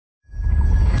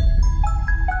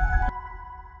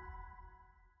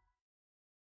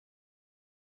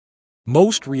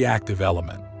Most reactive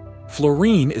element.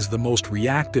 Fluorine is the most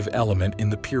reactive element in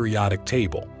the periodic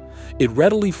table. It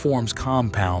readily forms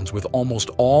compounds with almost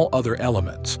all other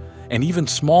elements, and even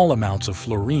small amounts of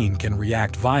fluorine can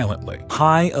react violently.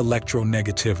 High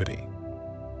electronegativity.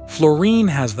 Fluorine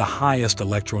has the highest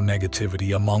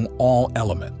electronegativity among all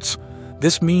elements.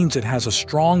 This means it has a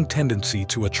strong tendency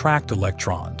to attract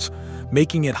electrons,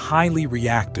 making it highly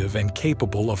reactive and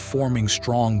capable of forming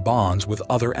strong bonds with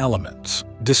other elements.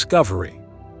 Discovery.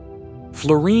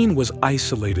 Fluorine was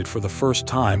isolated for the first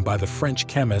time by the French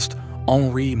chemist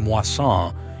Henri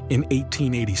Moissan in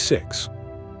 1886.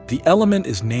 The element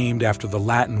is named after the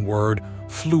Latin word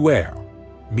fluere,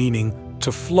 meaning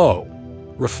to flow,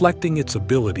 reflecting its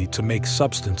ability to make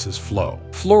substances flow.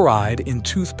 Fluoride in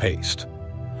toothpaste.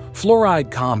 Fluoride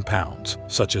compounds,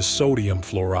 such as sodium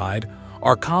fluoride,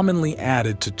 are commonly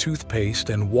added to toothpaste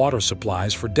and water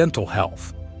supplies for dental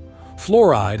health.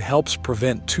 Fluoride helps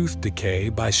prevent tooth decay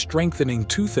by strengthening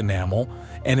tooth enamel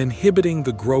and inhibiting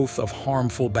the growth of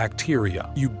harmful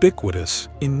bacteria. Ubiquitous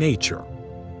in nature.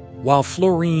 While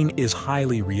fluorine is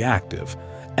highly reactive,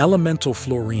 elemental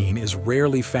fluorine is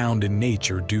rarely found in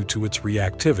nature due to its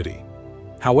reactivity.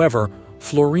 However,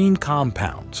 fluorine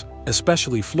compounds,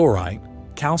 especially fluorite,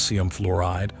 calcium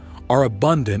fluoride, are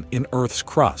abundant in Earth's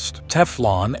crust.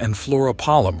 Teflon and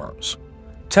fluoropolymers.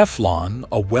 Teflon,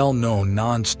 a well-known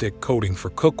non-stick coating for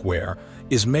cookware,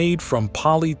 is made from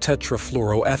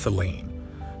polytetrafluoroethylene,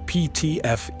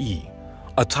 PTFE,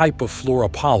 a type of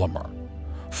fluoropolymer.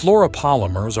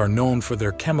 Fluoropolymers are known for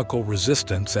their chemical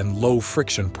resistance and low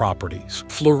friction properties.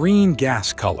 Fluorine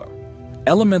gas color.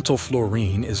 Elemental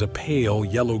fluorine is a pale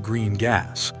yellow-green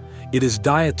gas. It is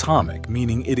diatomic,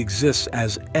 meaning it exists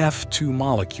as F2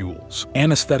 molecules.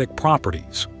 Anesthetic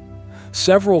properties.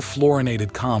 Several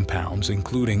fluorinated compounds,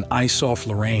 including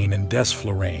isoflurane and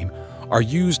desflurane, are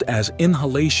used as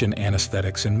inhalation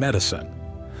anesthetics in medicine.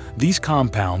 These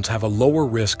compounds have a lower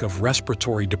risk of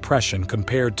respiratory depression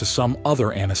compared to some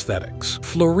other anesthetics.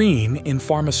 Fluorine in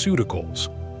pharmaceuticals.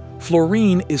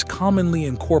 Fluorine is commonly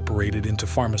incorporated into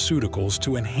pharmaceuticals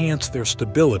to enhance their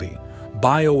stability,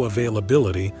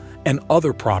 bioavailability, and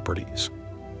other properties.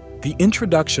 The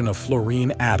introduction of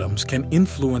fluorine atoms can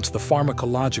influence the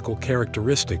pharmacological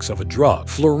characteristics of a drug.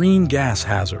 Fluorine gas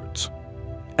hazards.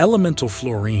 Elemental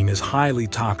fluorine is highly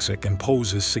toxic and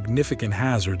poses significant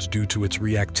hazards due to its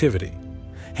reactivity.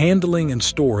 Handling and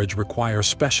storage require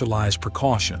specialized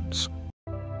precautions.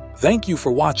 Thank you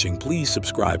for watching. Please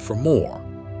subscribe for more.